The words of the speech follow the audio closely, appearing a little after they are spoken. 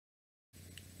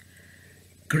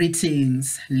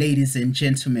Greetings, ladies and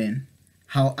gentlemen.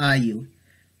 How are you?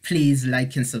 Please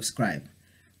like and subscribe.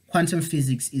 Quantum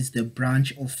physics is the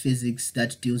branch of physics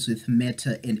that deals with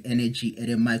matter and energy at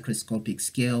a microscopic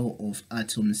scale of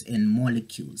atoms and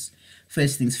molecules.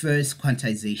 First things first,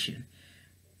 quantization.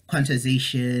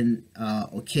 Quantization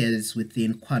occurs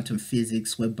within quantum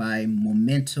physics, whereby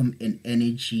momentum and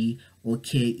energy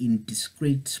occur in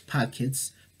discrete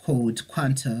packets called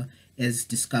quanta, as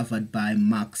discovered by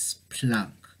Max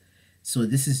Planck. So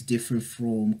this is different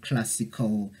from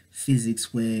classical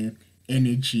physics where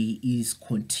energy is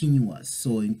continuous.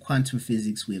 So in quantum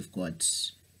physics, we've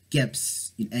got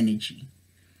gaps in energy.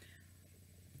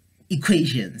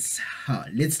 Equations.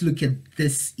 Let's look at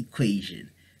this equation.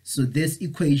 So this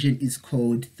equation is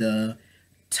called the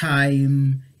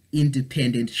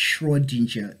time-independent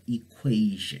Schrödinger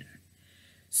equation.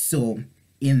 So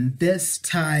in this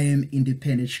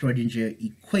time-independent Schrödinger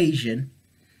equation,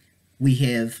 we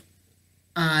have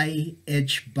I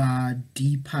h bar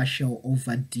d partial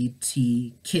over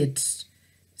dt ket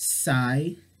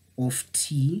psi of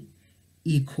t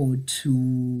equal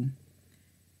to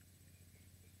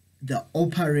the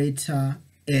operator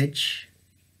h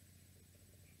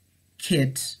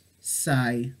ket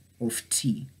psi of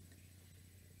t,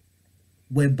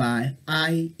 whereby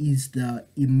I is the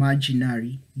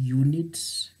imaginary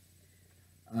unit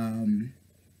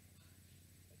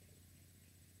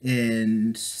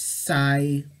and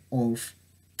psi of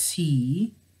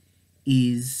t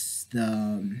is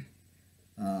the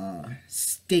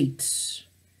state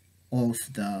of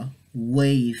the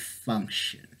wave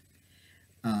function.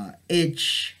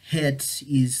 H hat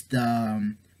is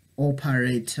the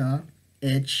operator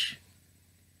h,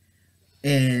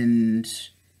 and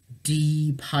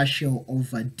d partial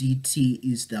over dt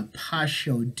is the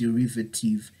partial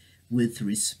derivative with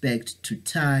respect to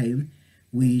time,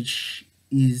 which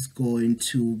is going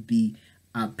to be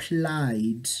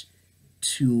applied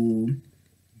to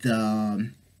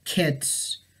the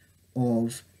ket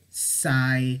of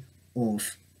psi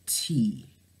of t,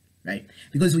 right?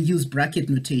 Because we use bracket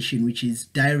notation, which is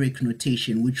Dirac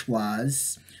notation, which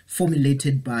was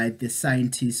formulated by the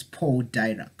scientist Paul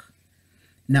Dirac.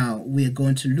 Now we're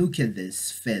going to look at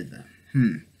this further.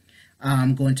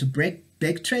 I'm going to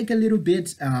backtrack a little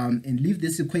bit and leave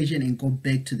this equation and go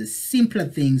back to the simpler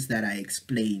things that I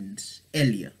explained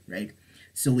earlier, right?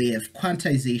 So we have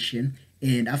quantization,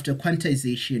 and after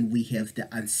quantization, we have the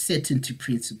uncertainty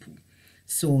principle.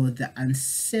 So the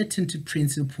uncertainty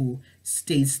principle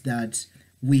states that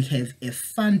we have a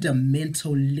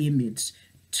fundamental limit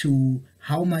to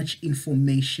how much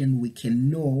information we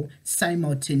can know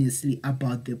simultaneously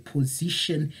about the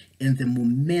position and the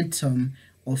momentum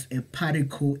of a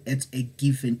particle at a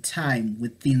given time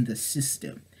within the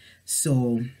system.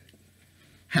 So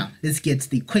let's get to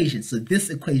the equation. So this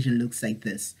equation looks like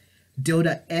this: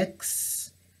 delta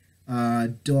x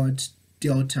dot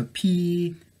delta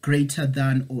p greater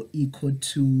than or equal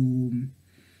to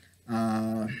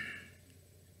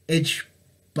h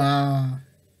bar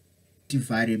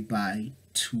divided by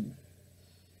 2.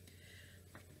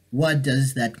 What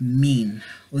does that mean?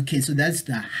 Okay, so that's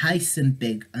the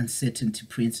Heisenberg uncertainty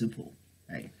principle,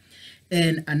 right?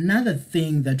 And another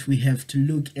thing that we have to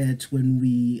look at when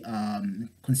we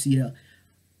consider,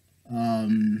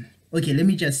 okay, let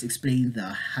me just explain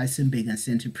the Heisenberg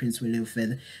uncertainty principle a little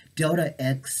further. Delta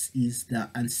x is the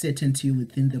uncertainty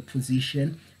within the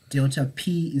position. Delta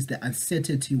p is the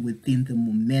uncertainty within the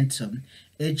momentum.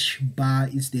 H bar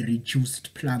is the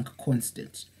reduced Planck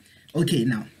constant. Okay,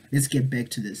 now let's get back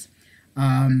to this.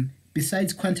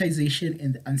 Besides quantization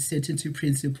and the uncertainty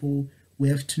principle, we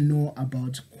have to know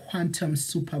about quantum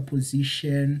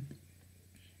superposition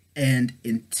and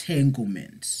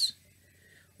entanglement.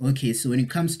 Okay, so when it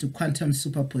comes to quantum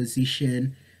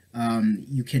superposition,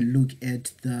 you can look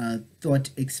at the thought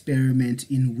experiment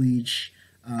in which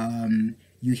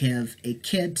you have a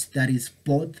cat that is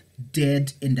both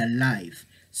dead and alive.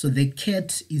 So the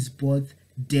cat is both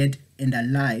dead and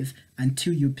alive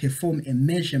until you perform a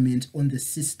measurement on the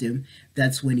system.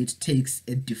 That's when it takes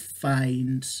a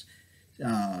defined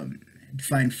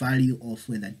value of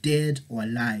whether dead or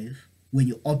alive. When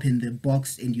you open the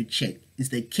box and you check, is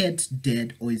the cat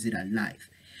dead or is it alive?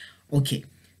 Okay,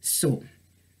 so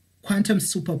quantum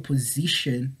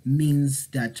superposition means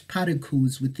that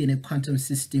particles within a quantum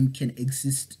system can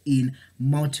exist in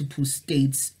multiple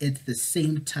states at the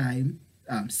same time,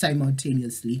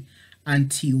 simultaneously,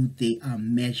 until they are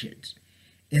measured.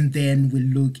 And then we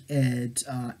look at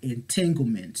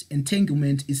entanglement.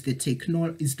 Entanglement is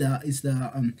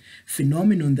the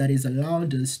phenomenon that has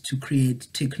allowed us to create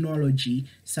technology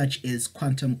such as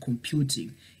quantum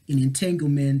computing. In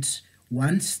entanglement,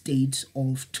 one state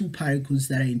of two particles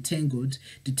that are entangled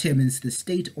determines the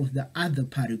state of the other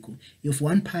particle. If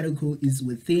one particle is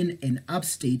within an up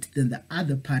state, then the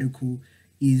other particle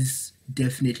is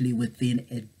definitely within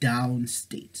a down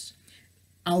state.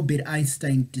 Albert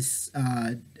Einstein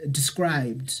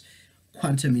described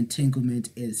quantum entanglement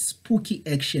as spooky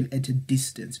action at a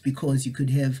distance, because you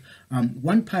could have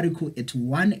one particle at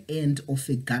one end of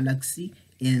a galaxy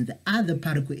and the other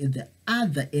particle at the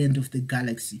other end of the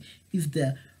galaxy. If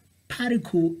the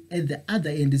particle at the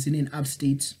other end is in an up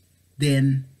state,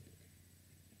 then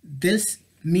this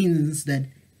means that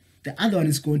the other one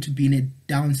is going to be in a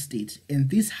down state, and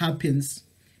this happens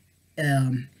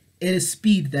at a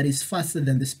speed that is faster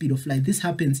than the speed of light. This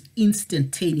happens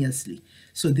instantaneously.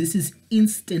 So this is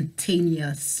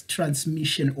instantaneous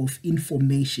transmission of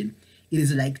information. It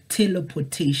is like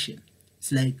teleportation.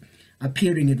 It's like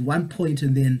appearing at one point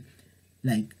and then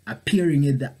like appearing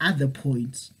at the other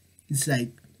point. It's like,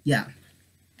 yeah,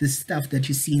 the stuff that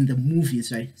you see in the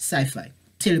movies, right? Sci-fi,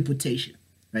 teleportation,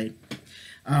 right?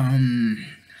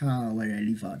 Where did I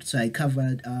leave out? So I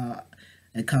covered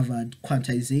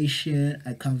quantization,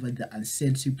 I covered the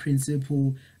uncertainty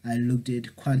principle, I looked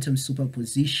at quantum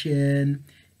superposition,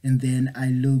 and then I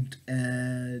looked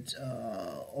at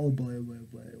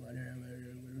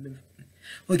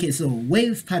okay, so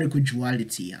wave particle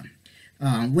duality.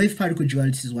 Wave particle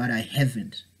duality is what I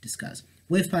haven't discussed.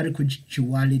 Wave particle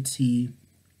duality,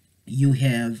 you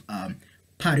have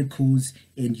particles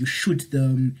and you shoot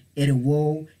them at a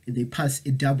wall and they pass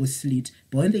a double slit,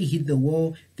 but when they hit the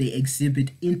wall they exhibit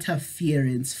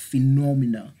interference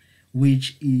phenomena,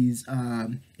 which is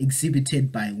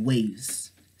exhibited by waves.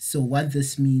 So what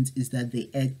this means is that they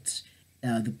act,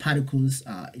 the particles,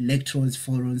 electrons,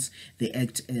 photons, they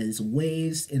act as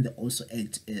waves and they also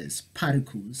act as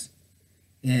particles,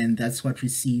 and that's what we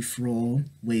see from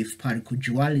wave particle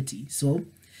duality. So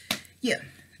yeah,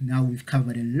 now we've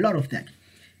covered a lot of that.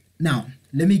 Now,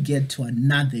 let me get to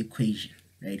another equation,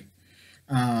 right?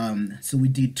 So we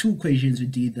did two equations. We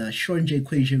did the Schrödinger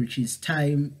equation, which is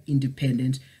time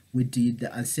independent. We did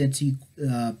the uncertainty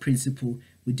principle.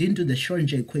 We didn't do the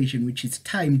Schrödinger equation, which is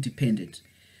time dependent.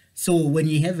 So when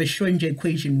you have a Schrödinger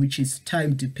equation, which is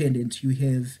time dependent, you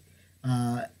have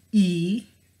E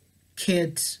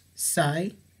ket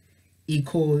psi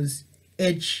equals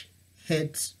H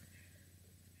hat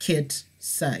ket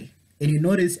psi. And you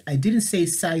notice I didn't say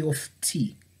psi of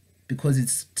t because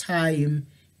it's time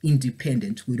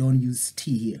independent. We don't use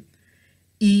t here.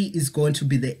 E is going to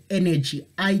be the energy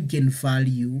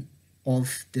eigenvalue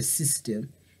of the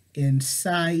system, and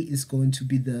psi is going to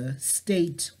be the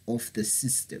state of the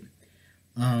system.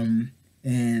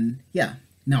 And yeah,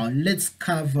 now let's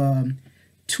cover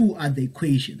two other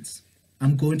equations.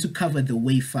 I'm going to cover the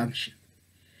wave function.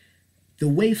 The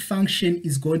wave function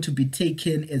is going to be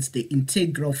taken as the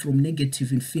integral from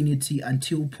negative infinity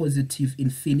until positive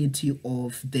infinity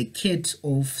of the ket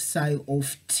of psi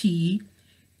of t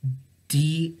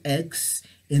dx,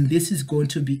 and this is going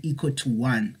to be equal to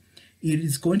 1. It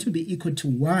is going to be equal to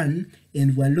 1,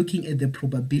 and we're looking at the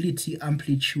probability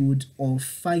amplitude of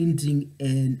finding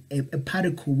a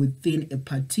particle within a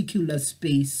particular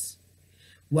space.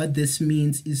 What this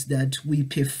means is that we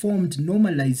performed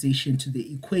normalization to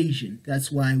the equation.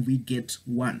 That's why we get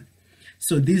 1.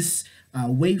 So this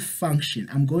wave function,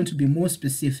 I'm going to be more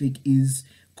specific, is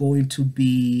going to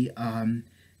be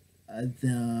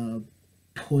the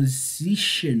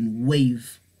position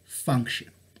wave function.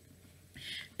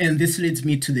 And this leads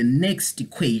me to the next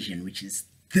equation, which is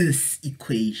this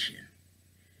equation.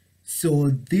 So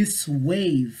this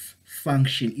wave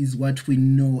function is what we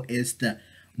know as the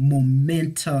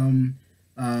momentum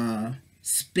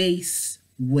space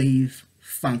wave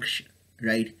function,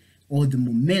 right? Or the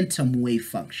momentum wave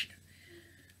function.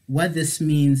 What this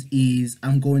means is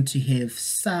I'm going to have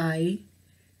psi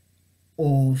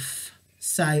of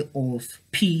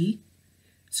p.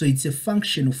 So it's a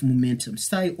function of momentum.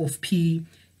 Psi of p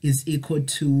is equal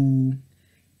to,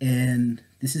 and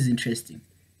this is interesting,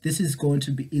 this is going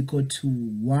to be equal to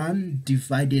 1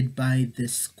 divided by the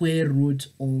square root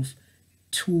of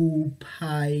 2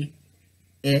 pi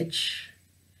h,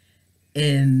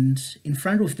 and in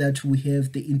front of that we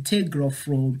have the integral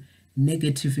from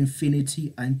negative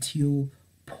infinity until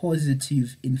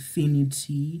positive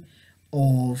infinity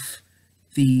of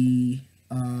the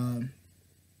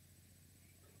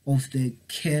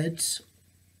ket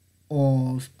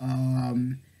of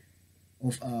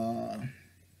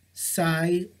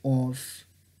psi of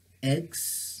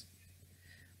x,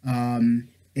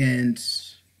 and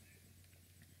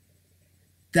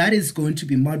that is going to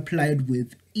be multiplied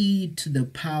with e to the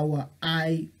power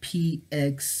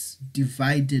ipx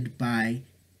divided by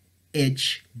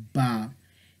h bar,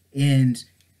 and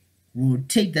we'll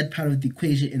take that part of the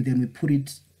equation and then we put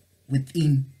it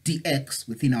within dx,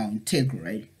 within our integral,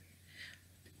 right?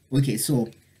 Okay, so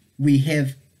we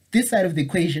have this side of the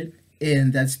equation,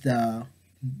 and that's the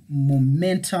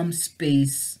momentum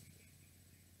space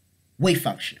wave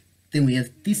function. Then we have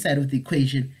this side of the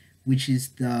equation, which is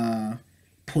the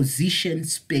position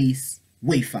space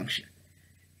wave function.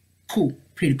 Cool,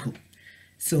 pretty cool.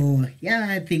 So yeah,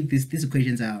 I think these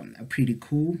equations are pretty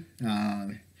cool.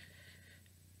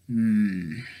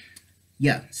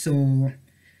 Yeah, so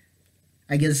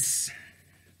I guess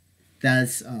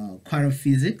that's quantum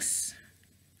physics.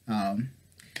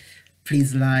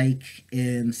 Please like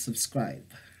and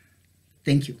subscribe.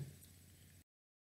 Thank you.